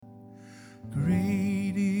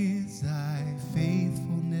Great is thy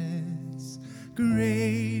faithfulness.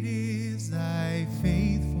 Great is thy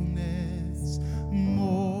faithfulness.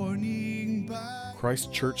 Morning by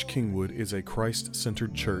Christ Church Kingwood is a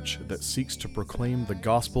Christ-centered church that seeks to proclaim the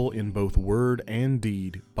gospel in both word and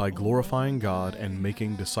deed by glorifying God and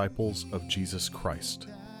making disciples of Jesus Christ.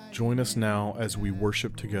 Join us now as we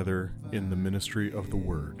worship together in the ministry of the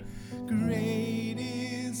Word. Great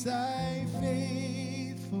is thy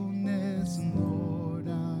faithfulness, Lord,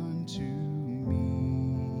 unto me.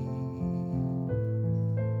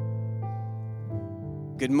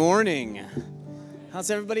 Good morning.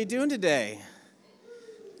 How's everybody doing today?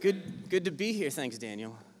 Good to be here. Thanks,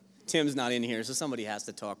 Daniel. Tim's not in here, so somebody has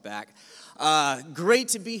to talk back. Great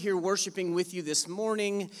to be here worshiping with you this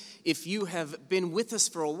morning. If you have been with us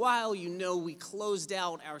for a while, you know we closed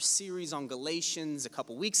out our series on Galatians a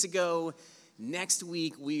couple weeks ago. Next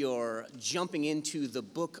week, we are jumping into the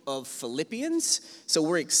book of Philippians, so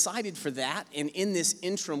we're excited for that. And in this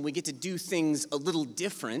interim, we get to do things a little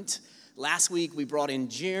different. Last week, we brought in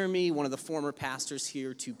Jeremy, one of the former pastors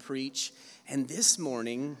here, to preach. And this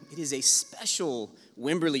morning, it is a special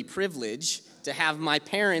Wimberly privilege to have my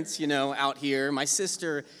parents, out here, my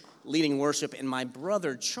sister leading worship, and my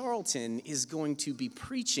brother, Charlton, is going to be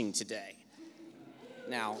preaching today.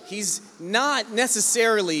 Now, he's not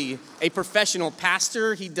necessarily a professional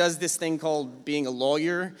pastor. He does this thing called being a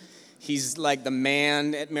lawyer. He's like the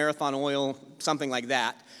man at Marathon Oil, something like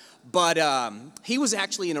that. But he was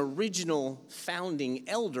actually an original founding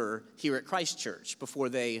elder here at Christ Church before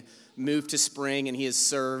they moved to Spring, and he has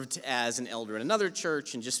served as an elder at another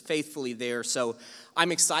church and just faithfully there. So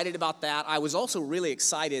I'm excited about that. I was also really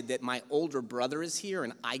excited that my older brother is here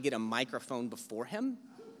and I get a microphone before him.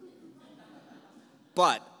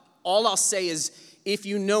 But all I'll say is, if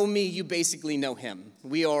you know me, you basically know him.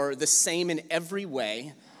 We are the same in every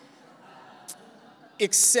way,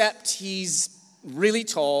 except he's really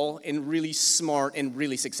tall and really smart and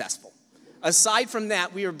really successful. Aside from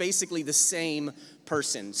that, we are basically the same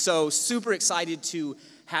person. So super excited to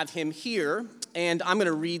have him here. And I'm going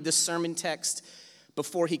to read the sermon text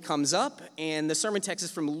before he comes up. And the sermon text is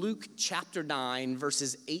from Luke chapter 9,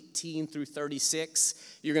 verses 18 through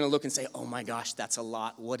 36. You're going to look and say, oh my gosh, that's a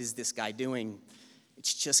lot. What is this guy doing?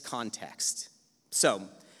 It's just context. So,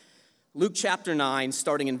 Luke chapter 9,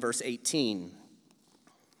 starting in verse 18.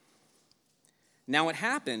 Now it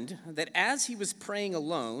happened that as he was praying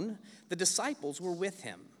alone, the disciples were with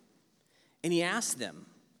him. And he asked them,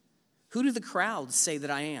 "Who do the crowds say that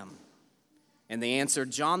I am?" And they answered,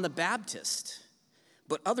 "John the Baptist.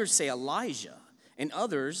 But others say Elijah, and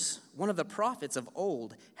others, one of the prophets of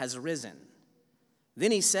old, has risen."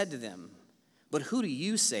 Then he said to them, "But who do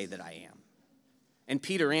you say that I am?" And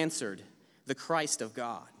Peter answered, "The Christ of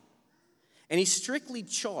God." And he strictly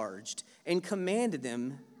charged and commanded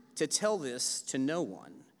them to tell this to no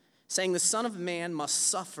one, saying, "The Son of Man must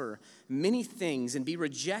suffer many things and be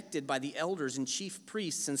rejected by the elders and chief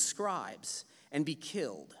priests and scribes and be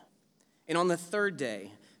killed, and on the third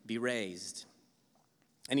day be raised."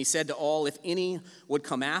 And he said to all, "If any would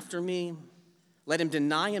come after me, let him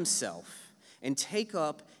deny himself and take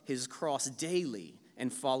up his cross daily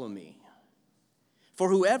and follow me. For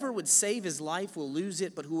whoever would save his life will lose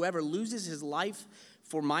it, but whoever loses his life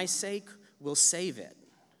for my sake will save it.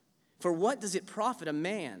 For what does it profit a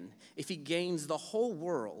man if he gains the whole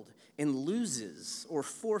world and loses or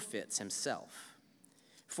forfeits himself?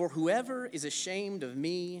 For whoever is ashamed of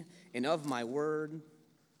me and of my word,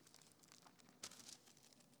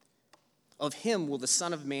 of him will the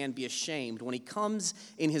Son of Man be ashamed when he comes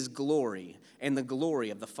in his glory and the glory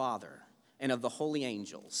of the Father and of the holy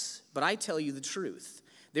angels. But I tell you the truth,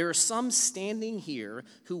 there are some standing here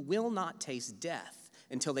who will not taste death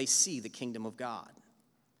until they see the kingdom of God."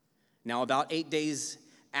 Now about 8 days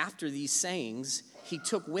after these sayings, he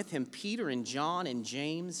took with him Peter and John and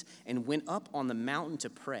James and went up on the mountain to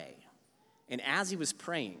pray. And as he was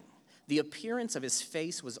praying, the appearance of his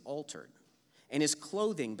face was altered, and his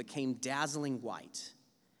clothing became dazzling white.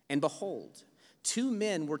 And behold, 2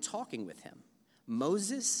 men were talking with him,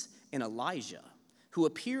 Moses and Elijah, who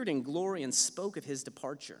appeared in glory and spoke of his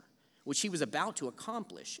departure, which he was about to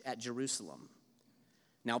accomplish at Jerusalem.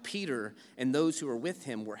 Now Peter and those who were with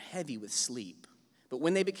him were heavy with sleep. But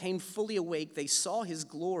when they became fully awake, they saw his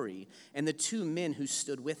glory and the 2 men who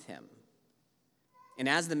stood with him. And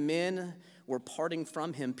as the men were parting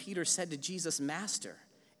from him, Peter said to Jesus, "Master,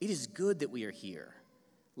 it is good that we are here.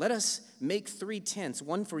 Let us make 3 tents,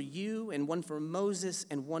 one for you and one for Moses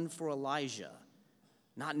and one for Elijah,"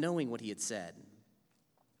 not knowing what he had said.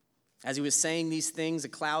 As he was saying these things, a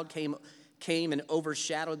cloud came and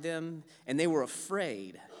overshadowed them, and they were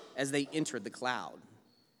afraid. as they entered the cloud.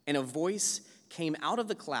 And a voice came out of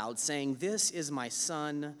the cloud saying, "This is my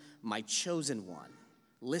son, my chosen one.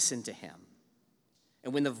 Listen to him."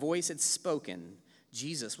 And when the voice had spoken,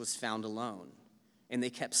 Jesus was found alone. And they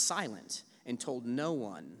kept silent and told no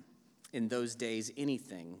one in those days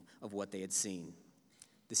anything of what they had seen.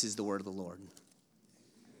 This is the word of the Lord.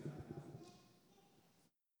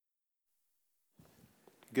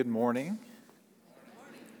 Good morning.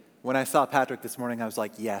 When I saw Patrick this morning, I was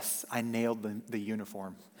like, yes, I nailed the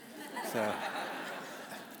uniform.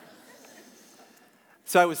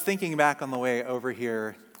 So I was thinking back on the way over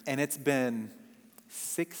here, and it's been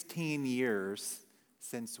 16 years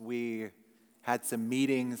since we had some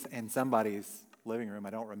meetings in somebody's living room, I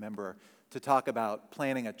don't remember, to talk about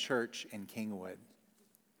planning a church in Kingwood.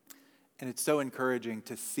 And it's so encouraging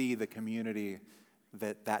to see the community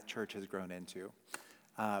that church has grown into.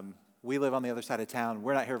 We live on the other side of town.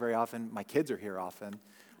 We're not here very often. My kids are here often.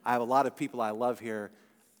 I have a lot of people I love here.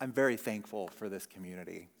 I'm very thankful for this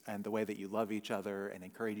community and the way that you love each other and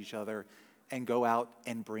encourage each other and go out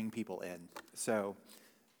and bring people in. So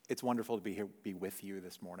it's wonderful to be here, be with you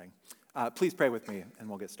this morning. Please pray with me and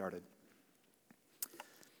we'll get started.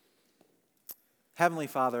 Heavenly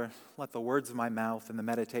Father, let the words of my mouth and the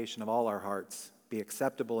meditation of all our hearts be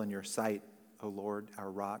acceptable in your sight, O Lord, our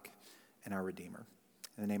rock and our Redeemer.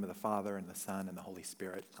 In the name of the Father, and the Son, and the Holy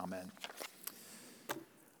Spirit. Amen.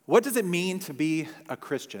 What does it mean to be a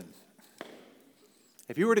Christian?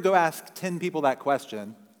 If you were to go ask 10 people that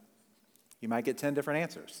question, you might get 10 different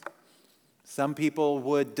answers. Some people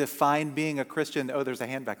would define being a Christian. Oh, there's a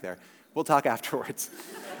hand back there. We'll talk afterwards.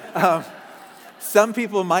 Some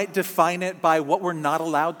people might define it by what we're not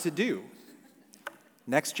allowed to do.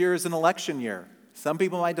 Next year is an election year. Some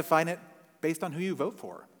people might define it based on who you vote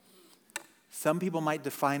for. Some people might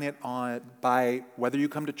define it by whether you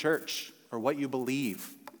come to church or what you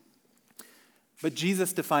believe. But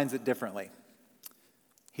Jesus defines it differently.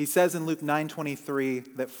 He says in Luke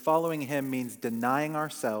 9:23 that following him means denying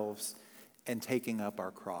ourselves and taking up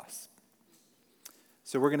our cross.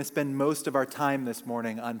 So we're going to spend most of our time this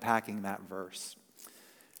morning unpacking that verse.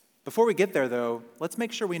 Before we get there, though, let's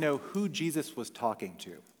make sure we know who Jesus was talking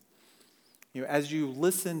to. As you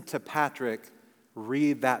listen to Patrick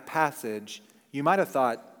read that passage, you might have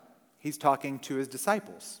thought he's talking to his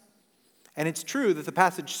disciples. And it's true that the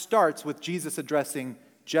passage starts with Jesus addressing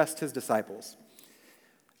just his disciples.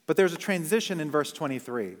 But there's a transition in verse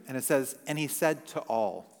 23, and it says, "And he said to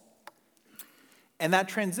all." And that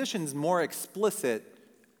transition is more explicit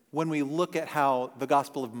when we look at how the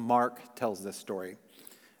Gospel of Mark tells this story.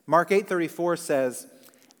 Mark 8:34 says,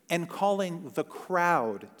 "And calling the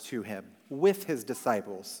crowd to him with his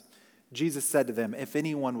disciples, Jesus said to them, 'If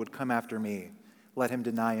anyone would come after me, let him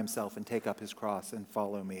deny himself and take up his cross and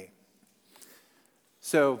follow me.'"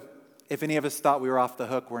 So, if any of us thought we were off the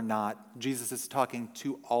hook, we're not. Jesus is talking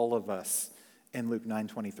to all of us in Luke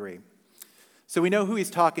 9:23. So we know who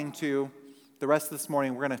he's talking to. The rest of this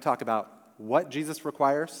morning, we're going to talk about what Jesus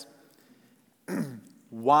requires,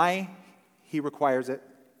 why he requires it,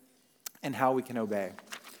 and how we can obey.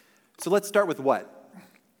 So let's start with what.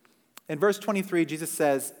 In verse 23, Jesus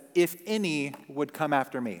says, "If any would come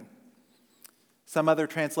after me." Some other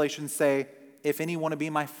translations say, "If any want to be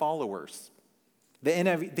my followers." The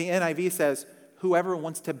NIV says, "Whoever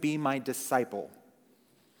wants to be my disciple."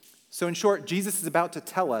 So in short, Jesus is about to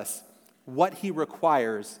tell us what he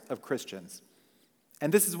requires of Christians.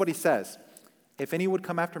 And this is what he says: "If any would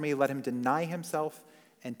come after me, let him deny himself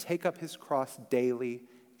and take up his cross daily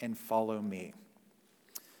and follow me."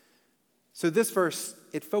 So this verse,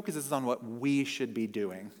 it focuses on what we should be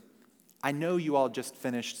doing. I know you all just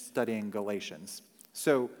finished studying Galatians.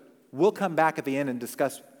 So we'll come back at the end and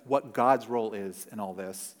discuss what God's role is in all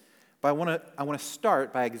this. But I want to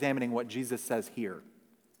start by examining what Jesus says here.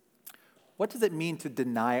 What does it mean to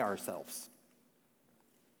deny ourselves?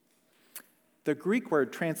 The Greek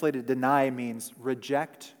word translated deny means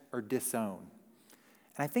reject or disown.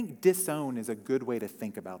 And I think disown is a good way to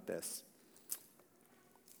think about this.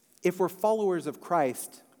 If we're followers of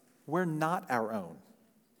Christ, we're not our own.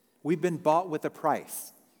 We've been bought with a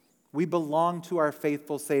price. We belong to our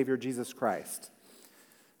faithful Savior, Jesus Christ.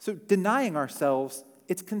 So denying ourselves,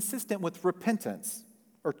 it's consistent with repentance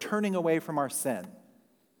or turning away from our sin.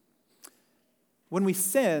 When we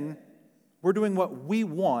sin, we're doing what we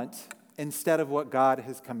want instead of what God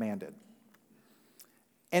has commanded.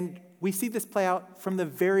 And we see this play out from the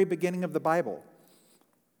very beginning of the Bible.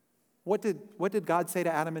 What did God say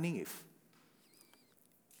to Adam and Eve?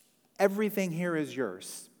 Everything here is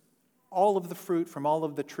yours. All of the fruit from all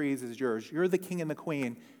of the trees is yours. You're the king and the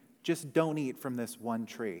queen. Just don't eat from this one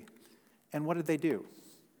tree. And what did they do?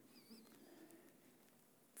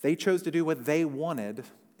 They chose to do what they wanted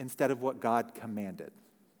instead of what God commanded.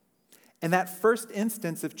 And that first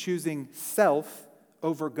instance of choosing self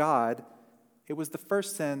over God, it was the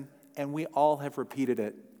first sin, and we all have repeated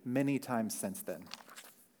it many times since then.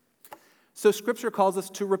 So Scripture calls us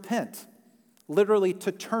to repent, literally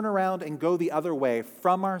to turn around and go the other way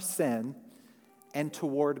from our sin and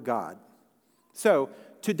toward God. So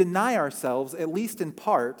to deny ourselves, at least in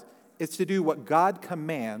part, is to do what God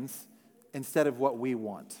commands instead of what we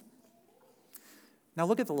want. Now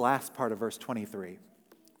look at the last part of verse 23.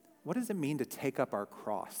 What does it mean to take up our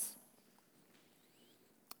cross?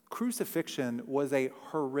 Crucifixion was a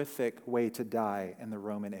horrific way to die in the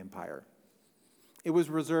Roman Empire. It was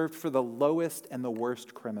reserved for the lowest and the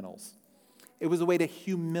worst criminals. It was a way to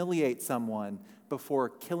humiliate someone before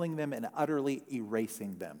killing them and utterly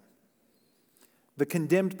erasing them. The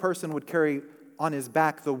condemned person would carry on his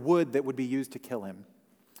back the wood that would be used to kill him.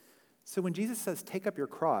 So when Jesus says, take up your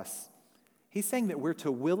cross, he's saying that we're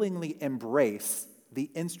to willingly embrace the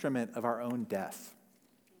instrument of our own death.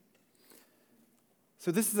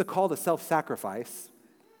 So this is a call to self-sacrifice.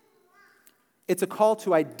 It's a call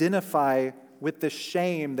to identify with the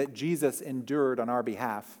shame that Jesus endured on our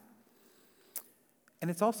behalf. And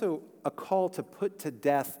it's also a call to put to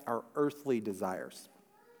death our earthly desires.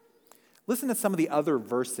 Listen to some of the other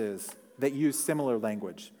verses that use similar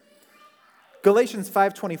language. Galatians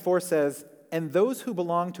 5:24 says, "And those who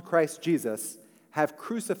belong to Christ Jesus have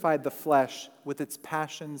crucified the flesh with its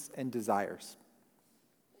passions and desires."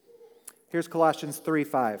 Here's Colossians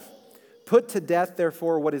 3:5. "Put to death,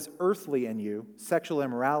 therefore, what is earthly in you, sexual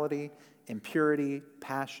immorality, impurity,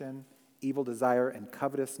 passion, evil desire, and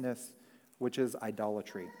covetousness, which is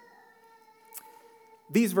idolatry."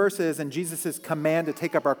 These verses and Jesus' command to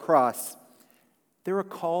take up our cross, they're a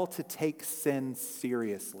call to take sin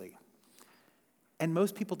seriously. And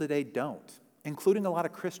most people today don't, including a lot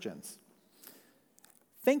of Christians.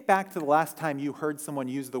 Think back to the last time you heard someone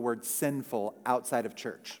use the word sinful outside of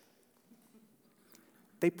church.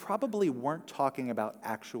 They probably weren't talking about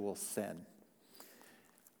actual sin.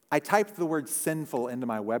 I typed the word sinful into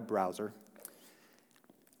my web browser.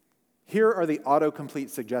 Here are the autocomplete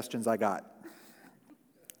suggestions I got.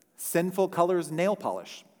 Sinful colors nail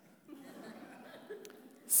polish.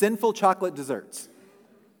 Sinful chocolate desserts.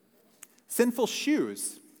 Sinful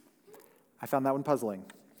shoes. I found that one puzzling.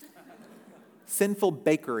 Sinful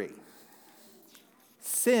bakery.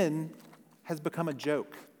 Sin has become a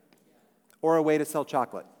joke or a way to sell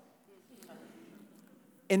chocolate.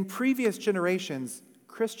 In previous generations,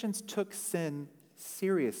 Christians took sin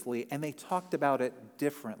seriously and they talked about it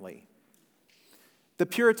differently. The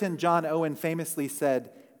Puritan John Owen famously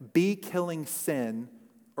said, "Be killing sin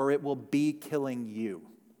or it will be killing you."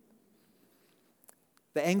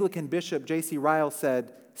 The Anglican bishop J.C. Ryle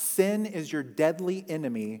said, "Sin is your deadly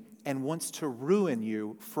enemy and wants to ruin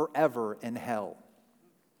you forever in hell."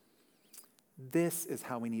 This is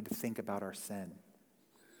how we need to think about our sin.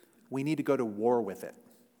 We need to go to war with it.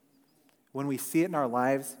 When we see it in our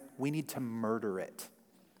lives, we need to murder it.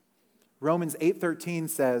 Romans 8:13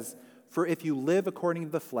 says, "For if you live according to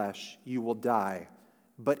the flesh, you will die.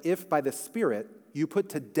 But if by the Spirit you put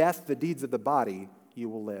to death the deeds of the body, you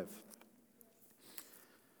will live."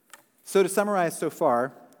 So to summarize so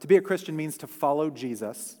far, to be a Christian means to follow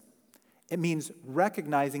Jesus. It means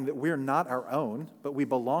recognizing that we're not our own, but we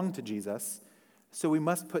belong to Jesus. So we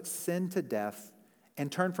must put sin to death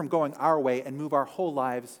and turn from going our way and move our whole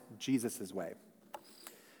lives Jesus' way.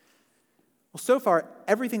 Well, so far,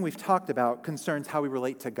 everything we've talked about concerns how we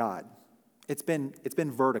relate to God. It's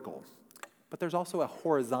been vertical, but there's also a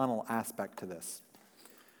horizontal aspect to this.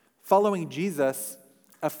 Following Jesus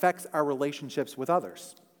affects our relationships with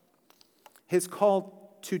others. His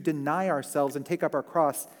call to deny ourselves and take up our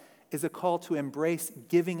cross is a call to embrace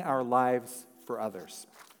giving our lives for others.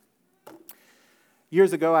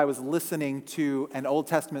 Years ago, I was listening to an Old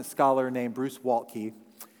Testament scholar named Bruce Waltke,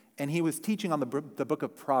 and he was teaching on the book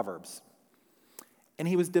of Proverbs. And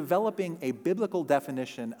he was developing a biblical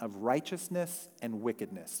definition of righteousness and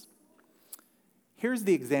wickedness. Here's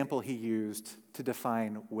the example he used to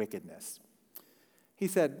define wickedness. He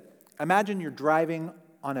said, imagine you're driving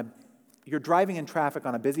in traffic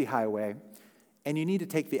on a busy highway, and you need to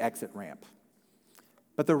take the exit ramp.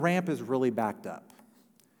 But the ramp is really backed up.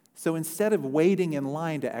 So instead of waiting in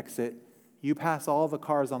line to exit, you pass all the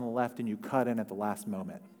cars on the left and you cut in at the last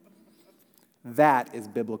moment. That is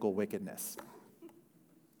biblical wickedness.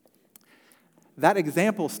 That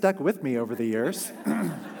example stuck with me over the years.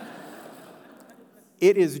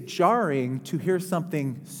 It is jarring to hear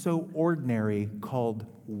something so ordinary called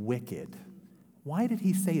wicked. Why did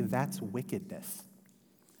he say that's wickedness?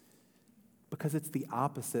 Because it's the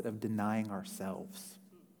opposite of denying ourselves.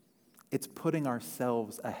 It's putting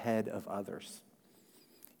ourselves ahead of others.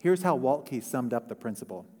 Here's how Waltke summed up the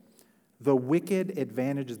principle. The wicked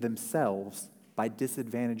advantage themselves by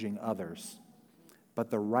disadvantaging others,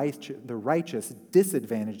 but the righteous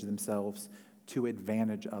disadvantage themselves to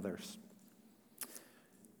advantage others.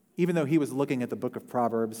 Even though he was looking at the book of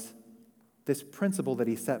Proverbs, this principle that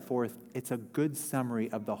he set forth, it's a good summary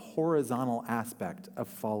of the horizontal aspect of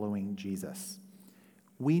following Jesus.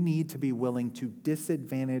 We need to be willing to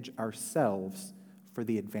disadvantage ourselves for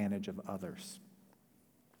the advantage of others.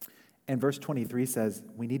 And verse 23 says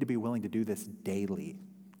we need to be willing to do this daily,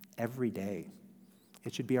 every day.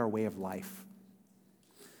 It should be our way of life.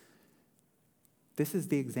 This is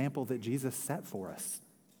the example that Jesus set for us.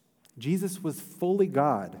 Jesus was fully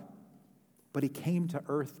God, but he came to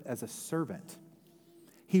earth as a servant.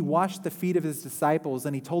 He washed the feet of his disciples,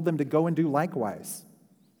 and he told them to go and do likewise.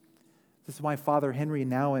 This is why Father Henry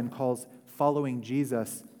Nouwen calls following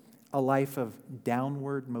Jesus a life of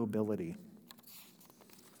downward mobility.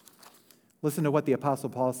 Listen to what the Apostle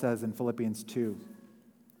Paul says in Philippians 2.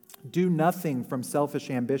 Do nothing from selfish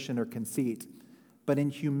ambition or conceit, but in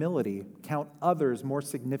humility count others more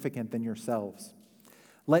significant than yourselves.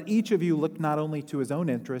 Let each of you look not only to his own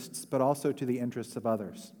interests, but also to the interests of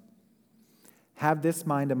others. Have this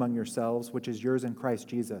mind among yourselves, which is yours in Christ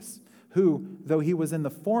Jesus, who, though he was in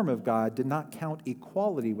the form of God, did not count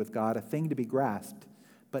equality with God a thing to be grasped,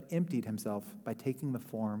 but emptied himself by taking the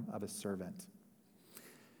form of a servant.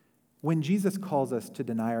 When Jesus calls us to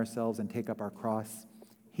deny ourselves and take up our cross,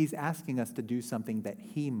 he's asking us to do something that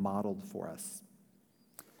he modeled for us.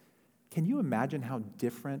 Can you imagine how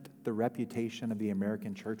different the reputation of the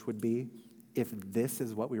American church would be if this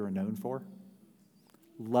is what we were known for?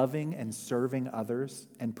 Loving and serving others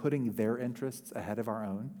and putting their interests ahead of our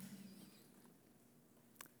own.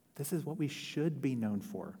 This is what we should be known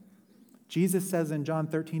for. Jesus says in John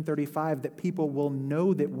 13:35 that people will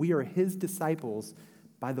know that we are his disciples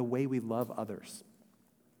by the way we love others.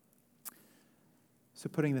 So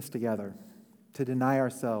putting this together, to deny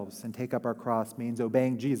ourselves and take up our cross means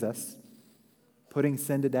obeying Jesus, putting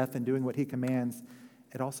sin to death and doing what he commands.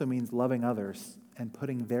 It also means loving others and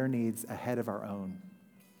putting their needs ahead of our own.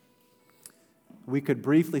 We could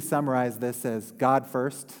briefly summarize this as God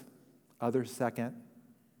first, others second,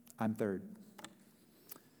 I'm third.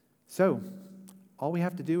 So, all we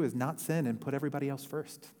have to do is not sin and put everybody else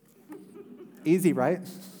first. Easy, right?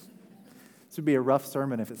 This would be a rough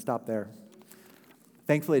sermon if it stopped there.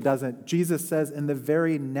 Thankfully, it doesn't. Jesus says in the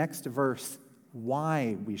very next verse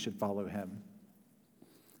why we should follow him.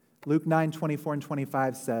 Luke 9:24 and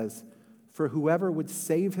 25 says, "For whoever would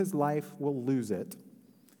save his life will lose it,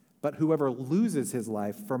 but whoever loses his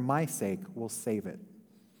life for my sake will save it.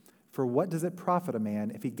 For what does it profit a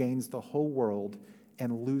man if he gains the whole world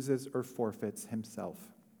and loses or forfeits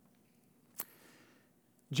himself?"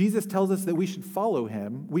 Jesus tells us that we should follow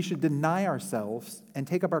him, we should deny ourselves and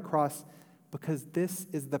take up our cross because this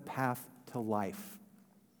is the path to life.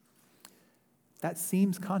 That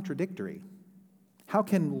seems contradictory. How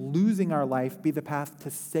can losing our life be the path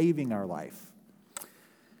to saving our life?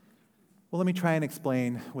 Well, let me try and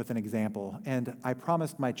explain with an example. And I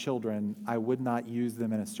promised my children I would not use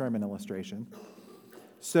them in a sermon illustration.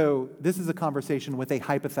 So this is a conversation with a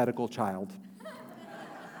hypothetical child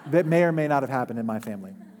that may or may not have happened in my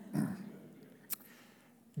family.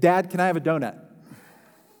 Dad, can I have a donut?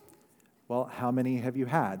 Well, how many have you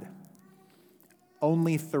had?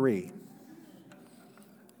 Only 3.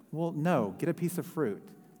 Well, no, get a piece of fruit.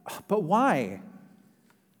 But why?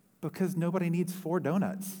 Because nobody needs 4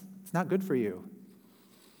 donuts. It's not good for you.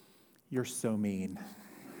 You're so mean.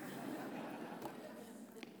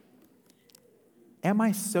 Am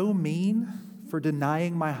I so mean for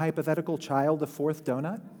denying my hypothetical child a 4th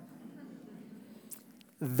donut?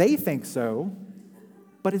 They think so,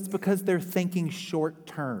 but it's because they're thinking short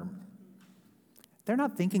term. They're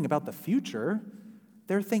not thinking about the future.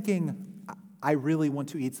 They're thinking, I really want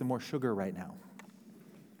to eat some more sugar right now.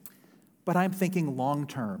 But I'm thinking long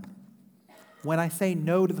term. When I say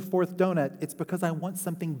no to the 4th donut, it's because I want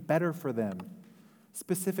something better for them,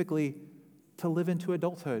 specifically to live into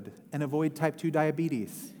adulthood and avoid type 2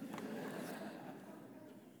 diabetes.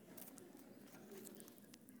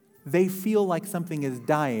 They feel like something is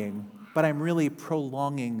dying, but I'm really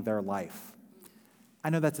prolonging their life.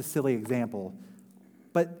 I know that's a silly example,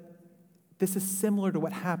 but this is similar to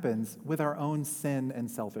what happens with our own sin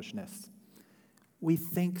and selfishness. We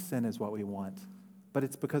think sin is what we want, but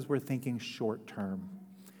it's because we're thinking short term.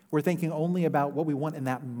 We're thinking only about what we want in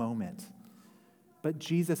that moment. But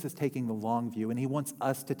Jesus is taking the long view, and he wants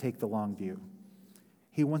us to take the long view.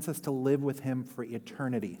 He wants us to live with him for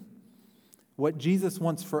eternity. What Jesus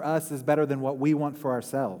wants for us is better than what we want for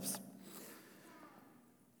ourselves.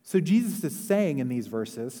 So Jesus is saying in these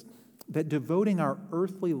verses that devoting our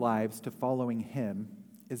earthly lives to following him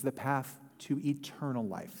is the path to eternal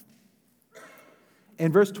life.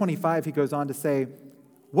 In verse 25, he goes on to say,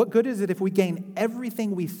 what good is it if we gain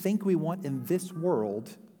everything we think we want in this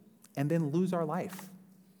world and then lose our life?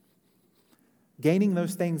 Gaining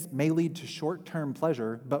those things may lead to short-term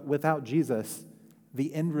pleasure, but without Jesus,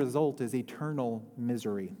 the end result is eternal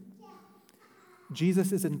misery.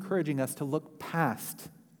 Jesus is encouraging us to look past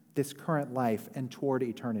this current life and toward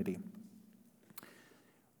eternity.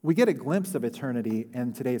 We get a glimpse of eternity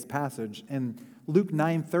in today's passage. In Luke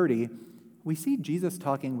 9:30, we see Jesus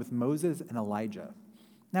talking with Moses and Elijah.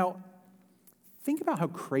 Now, think about how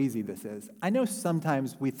crazy this is. I know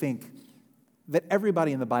sometimes we think that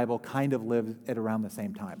everybody in the Bible kind of lived at around the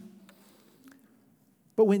same time.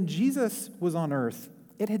 But when Jesus was on earth,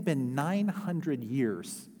 it had been 900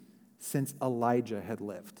 years since Elijah had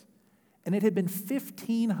lived. And it had been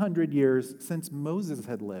 1,500 years since Moses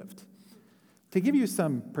had lived. To give you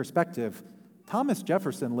some perspective, Thomas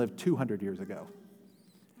Jefferson lived 200 years ago.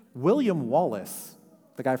 William Wallace,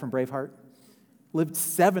 the guy from Braveheart, lived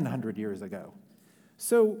 700 years ago.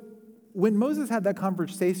 So when Moses had that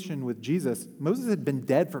conversation with Jesus, Moses had been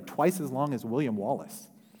dead for twice as long as William Wallace.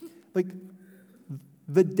 Like,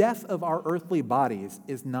 the death of our earthly bodies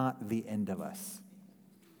is not the end of us.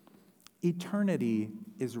 Eternity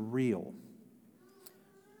is real.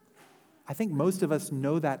 I think most of us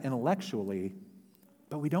know that intellectually,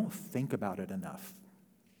 but we don't think about it enough.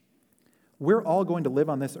 We're all going to live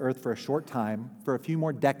on this earth for a short time, for a few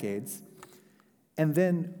more decades, and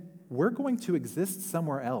then we're going to exist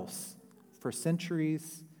somewhere else for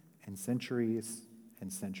centuries and centuries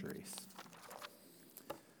and centuries.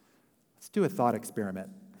 Let's do a thought experiment.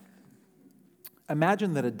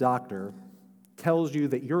 Imagine that a doctor tells you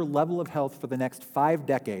that your level of health for the next 5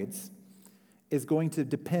 decades is going to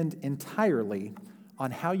depend entirely on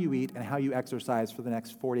how you eat and how you exercise for the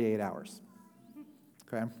next 48 hours.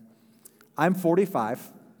 Okay? I'm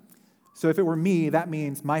 45, so if it were me, that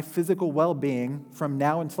means my physical well-being from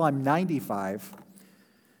now until I'm 95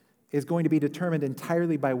 is going to be determined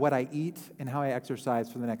entirely by what I eat and how I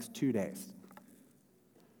exercise for the next 2 days.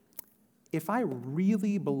 If I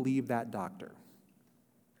really believe that doctor,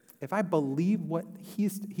 if I believe what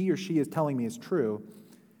he or she is telling me is true,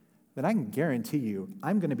 then I can guarantee you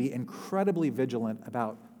I'm going to be incredibly vigilant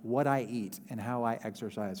about what I eat and how I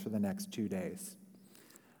exercise for the next 2 days.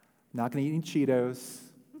 I'm not going to eat any Cheetos.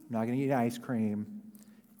 I'm not going to eat ice cream.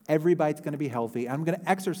 Every bite's going to be healthy. I'm going to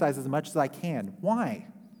exercise as much as I can. Why?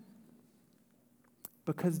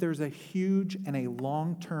 Because there's a huge and a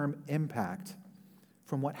long-term impact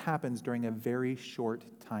from what happens during a very short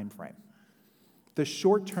time frame. The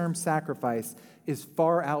short-term sacrifice is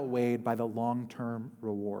far outweighed by the long-term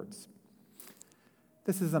rewards.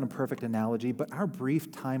 This isn't a perfect analogy, but our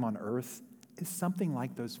brief time on earth is something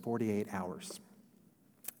like those 48 hours.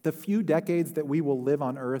 The few decades that we will live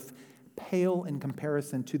on earth pale in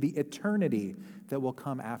comparison to the eternity that will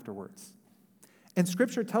come afterwards. And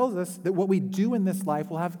Scripture tells us that what we do in this life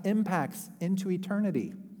will have impacts into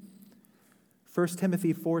eternity. 1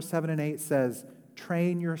 Timothy 4:7-8 says,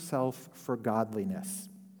 "Train yourself for godliness,"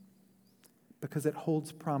 because it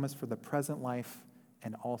holds promise for the present life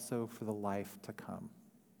and also for the life to come.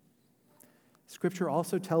 Scripture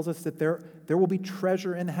also tells us that there will be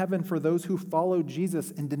treasure in heaven for those who follow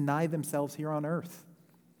Jesus and deny themselves here on earth.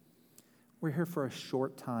 We're here for a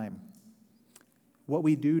short time. What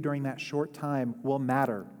we do during that short time will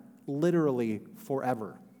matter, literally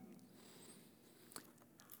forever.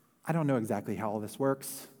 I don't know exactly how all this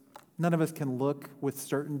works. None of us can look with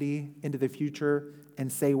certainty into the future and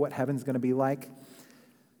say what heaven's going to be like.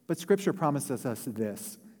 But Scripture promises us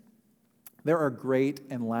this: there are great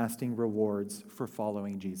and lasting rewards for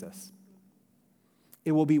following Jesus.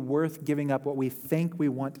 It will be worth giving up what we think we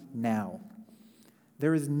want now.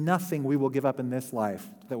 There is nothing we will give up in this life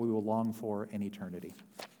that we will long for in eternity.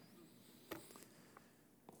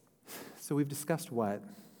 So we've discussed what,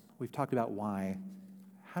 we've talked about why.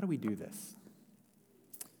 How do we do this?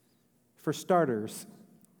 For starters,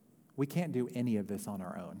 we can't do any of this on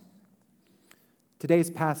our own. Today's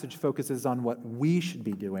passage focuses on what we should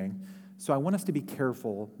be doing, so I want us to be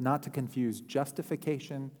careful not to confuse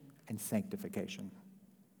justification and sanctification.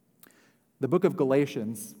 The book of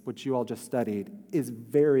Galatians, which you all just studied, is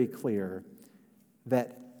very clear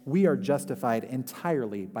that we are justified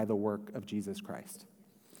entirely by the work of Jesus Christ.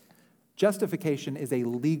 Justification is a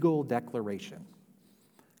legal declaration.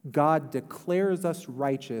 God declares us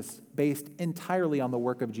righteous based entirely on the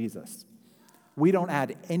work of Jesus. We don't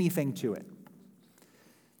add anything to it.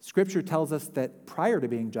 Scripture tells us that prior to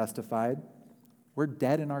being justified, we're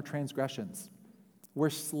dead in our transgressions. We're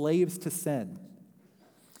slaves to sin.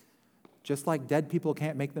 Just like dead people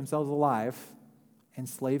can't make themselves alive and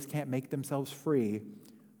slaves can't make themselves free,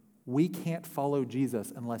 we can't follow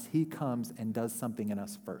Jesus unless he comes and does something in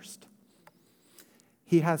us first.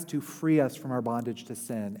 He has to free us from our bondage to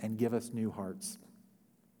sin and give us new hearts.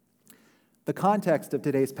 The context of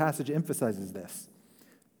today's passage emphasizes this.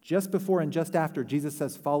 Just before and just after Jesus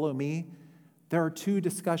says, "Follow me," there are two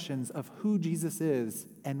discussions of who Jesus is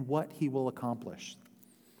and what he will accomplish.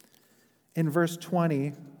 In verse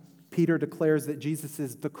 20, Peter declares that Jesus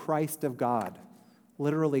is the Christ of God,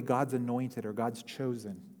 literally God's anointed or God's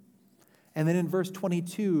chosen. And then in verse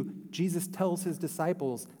 22, Jesus tells his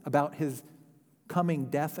disciples about his coming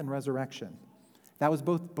death and resurrection. That was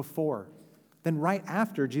both before. Then right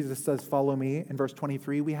after Jesus says, "Follow me," in verse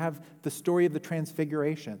 23, we have the story of the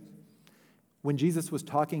transfiguration. When Jesus was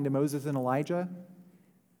talking to Moses and Elijah,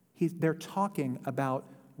 they're talking about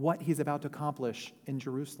what he's about to accomplish in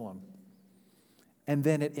Jerusalem. And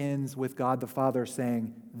then it ends with God the Father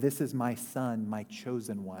saying, "This is my Son, my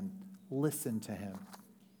chosen one. Listen to him."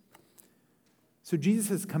 So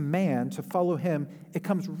Jesus' command to follow him, it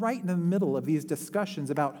comes right in the middle of these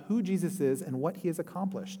discussions about who Jesus is and what he has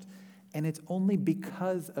accomplished. And it's only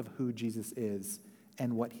because of who Jesus is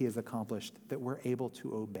and what he has accomplished that we're able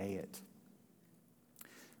to obey it.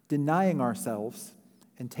 Denying ourselves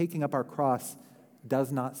and taking up our cross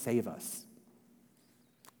does not save us.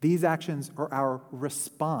 These actions are our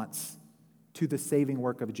response to the saving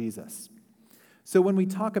work of Jesus. So when we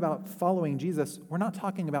talk about following Jesus, we're not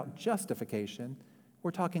talking about justification,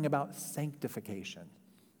 we're talking about sanctification.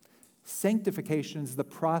 Sanctification is the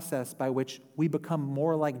process by which we become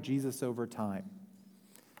more like Jesus over time.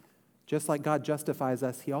 Just like God justifies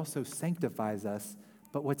us, he also sanctifies us.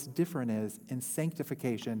 But what's different is, in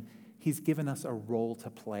sanctification, he's given us a role to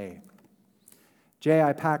play.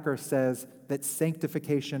 J.I. Packer says that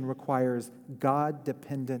sanctification requires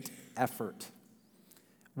God-dependent effort.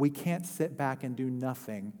 We can't sit back and do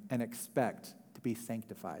nothing and expect to be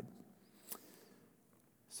sanctified.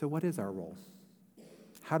 So what is our role?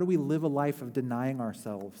 How do we live a life of denying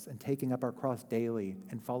ourselves and taking up our cross daily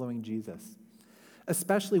and following Jesus?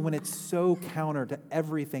 Especially when it's so counter to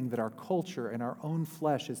everything that our culture and our own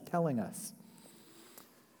flesh is telling us.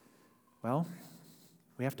 Well,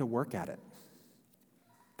 we have to work at it.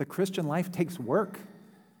 The Christian life takes work.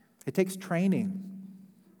 It takes training,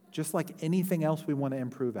 just like anything else we want to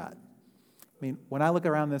improve at. I mean, when I look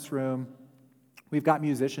around this room, we've got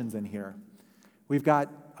musicians in here. We've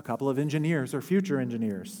got a couple of engineers or future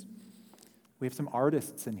engineers. We have some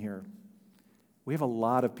artists in here. We have a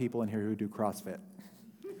lot of people in here who do CrossFit.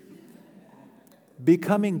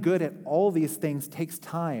 Becoming good at all these things takes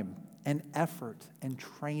time and effort and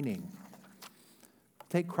training.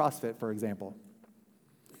 Take CrossFit, for example.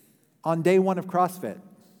 On day one of CrossFit,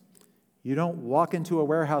 you don't walk into a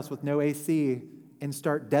warehouse with no AC and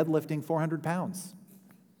start deadlifting 400 pounds.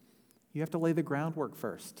 You have to lay the groundwork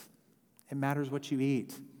first. It matters what you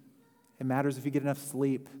eat. It matters if you get enough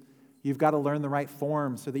sleep. You've got to learn the right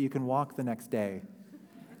form so that you can walk the next day.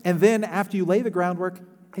 And then after you lay the groundwork,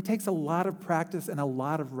 it takes a lot of practice and a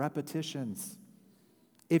lot of repetitions.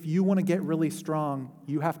 If you want to get really strong,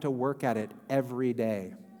 you have to work at it every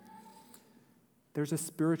day. There's a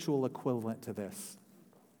spiritual equivalent to this.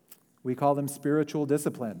 We call them spiritual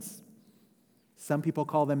disciplines. Some people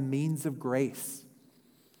call them means of grace.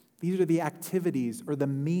 These are the activities or the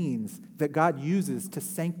means that God uses to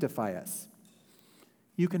sanctify us.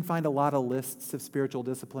 You can find a lot of lists of spiritual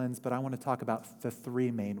disciplines, but I want to talk about the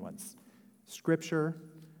three main ones: Scripture,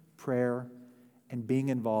 prayer, and being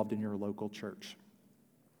involved in your local church.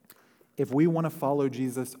 If we want to follow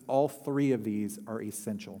Jesus, all three of these are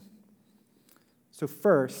essential. So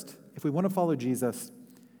first, if we want to follow Jesus,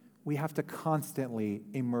 we have to constantly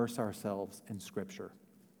immerse ourselves in Scripture.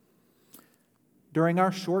 During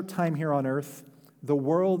our short time here on earth, the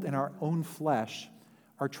world and our own flesh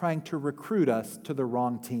are trying to recruit us to the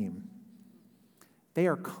wrong team. They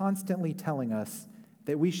are constantly telling us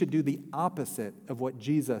that we should do the opposite of what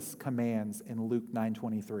Jesus commands in Luke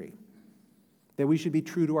 9:23. That we should be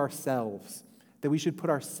true to ourselves, that we should put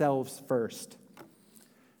ourselves first.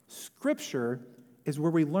 Scripture is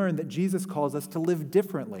where we learn that Jesus calls us to live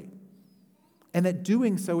differently, and that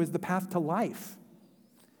doing so is the path to life.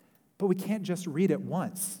 But we can't just read it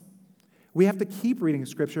once. We have to keep reading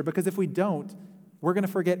Scripture, because if we don't, we're going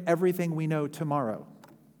to forget everything we know tomorrow.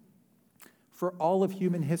 For all of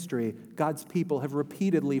human history, God's people have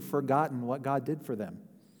repeatedly forgotten what God did for them.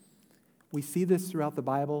 We see this throughout the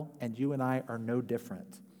Bible, and you and I are no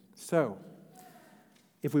different. So,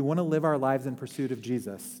 if we want to live our lives in pursuit of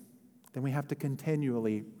Jesus, then we have to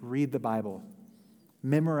continually read the Bible,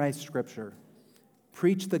 memorize Scripture,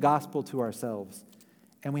 preach the gospel to ourselves,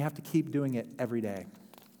 and we have to keep doing it every day.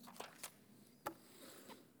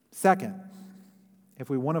 Second,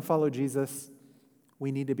 if we want to follow Jesus,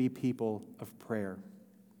 we need to be people of prayer.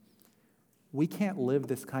 We can't live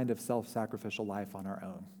this kind of self-sacrificial life on our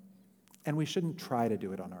own, and we shouldn't try to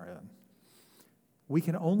do it on our own. We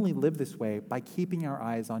can only live this way by keeping our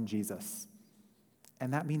eyes on Jesus,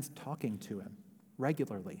 and that means talking to him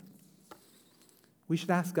regularly. We should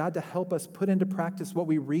ask God to help us put into practice what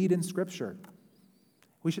we read in Scripture.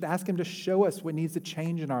 We should ask him to show us what needs to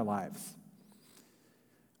change in our lives.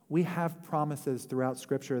 We have promises throughout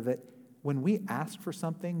Scripture that when we ask for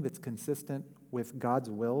something that's consistent with God's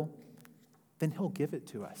will, then he'll give it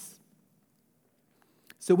to us.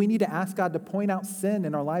 So we need to ask God to point out sin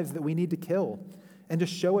in our lives that we need to kill and to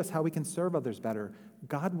show us how we can serve others better.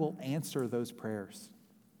 God will answer those prayers.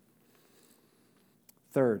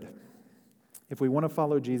 Third, if we want to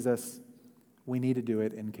follow Jesus, we need to do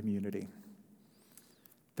it in community.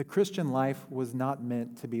 The Christian life was not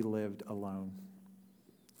meant to be lived alone.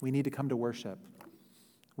 We need to come to worship.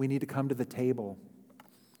 We need to come to the table.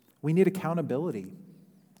 We need accountability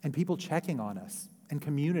and people checking on us and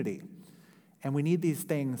community. And we need these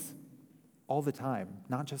things all the time,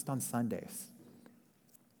 not just on Sundays.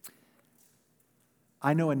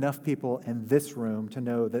 I know enough people in this room to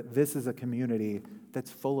know that this is a community that's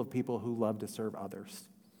full of people who love to serve others.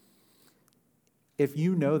 If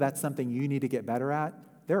you know that's something you need to get better at,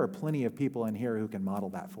 there are plenty of people in here who can model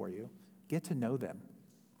that for you. Get to know them.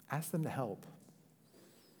 Ask them to help.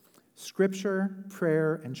 Scripture,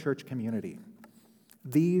 prayer, and church community.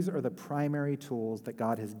 These are the primary tools that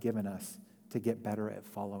God has given us to get better at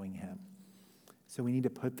following him. So we need to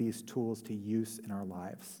put these tools to use in our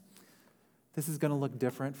lives. This is going to look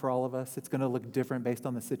different for all of us. It's going to look different based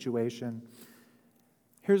on the situation.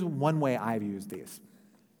 Here's one way I've used these.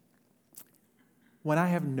 When I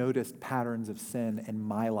have noticed patterns of sin in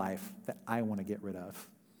my life that I want to get rid of,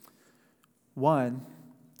 one,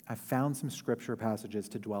 I found some scripture passages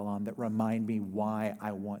to dwell on that remind me why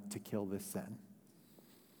I want to kill this sin.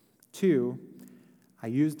 Two, I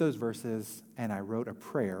used those verses and I wrote a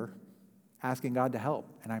prayer asking God to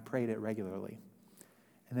help, and I prayed it regularly.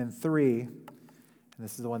 And then three, and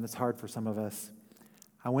this is the one that's hard for some of us,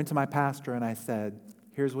 I went to my pastor and I said,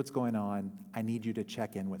 here's what's going on. I need you to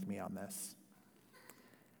check in with me on this.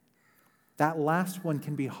 That last one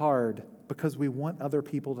can be hard because we want other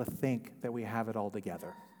people to think that we have it all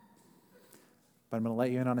together. But I'm going to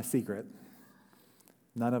let you in on a secret.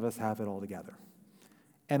 None of us have it all together.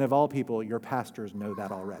 And of all people, your pastors know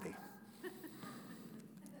that already.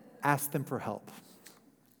 Ask them for help.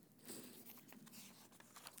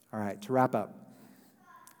 All right, to wrap up,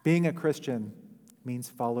 being a Christian means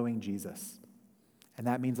following Jesus. And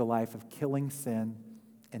that means a life of killing sin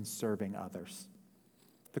and serving others.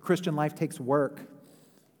 The Christian life takes work.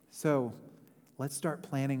 So let's start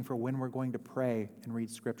planning for when we're going to pray and read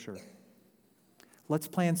Scripture. Let's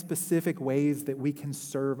plan specific ways that we can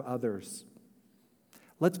serve others.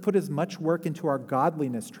 Let's put as much work into our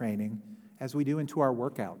godliness training as we do into our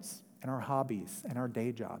workouts and our hobbies and our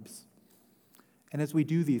day jobs. And as we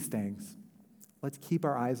do these things, let's keep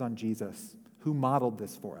our eyes on Jesus, who modeled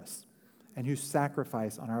this for us and whose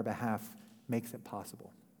sacrifice on our behalf makes it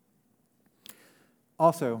possible.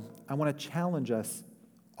 Also, I want to challenge us,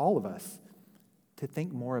 all of us, to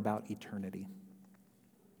think more about eternity.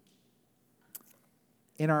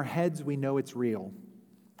 In our heads, we know it's real,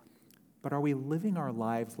 but are we living our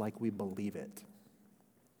lives like we believe it?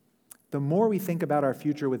 The more we think about our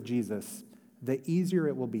future with Jesus, the easier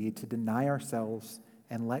it will be to deny ourselves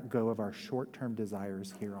and let go of our short-term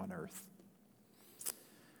desires here on earth.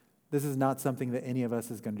 This is not something that any of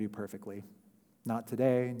us is going to do perfectly. Not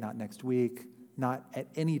today, not next week, not at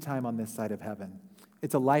any time on this side of heaven.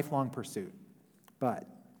 It's a lifelong pursuit. But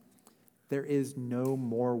there is no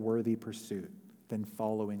more worthy pursuit than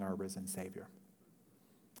following our risen Savior.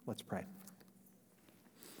 Let's pray.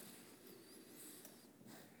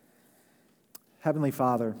 Heavenly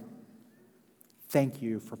Father, thank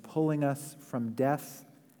you for pulling us from death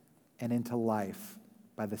and into life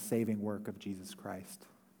by the saving work of Jesus Christ.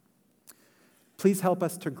 Please help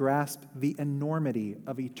us to grasp the enormity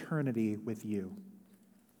of eternity with you.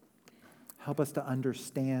 Help us to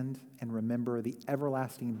understand and remember the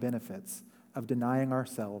everlasting benefits of denying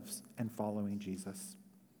ourselves and following Jesus.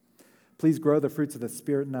 Please grow the fruits of the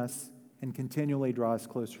Spirit in us and continually draw us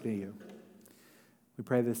closer to you. We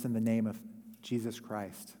pray this in the name of Jesus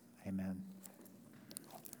Christ. Amen.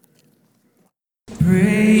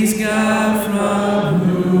 Praise God from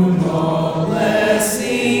whom all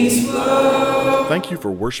blessings flow. Thank you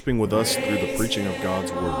for worshiping with us through the preaching of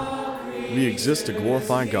God's Word. We exist to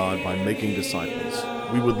glorify God by making disciples.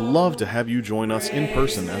 We would love to have you join us in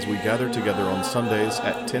person as we gather together on Sundays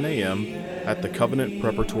at 10 a.m. at the Covenant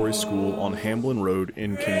Preparatory School on Hamblin Road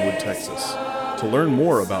in Kingwood, Texas. To learn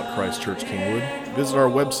more about Christ Church Kingwood, visit our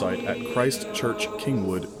website at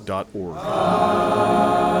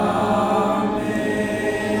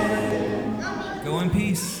christchurchkingwood.org. Go in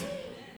peace.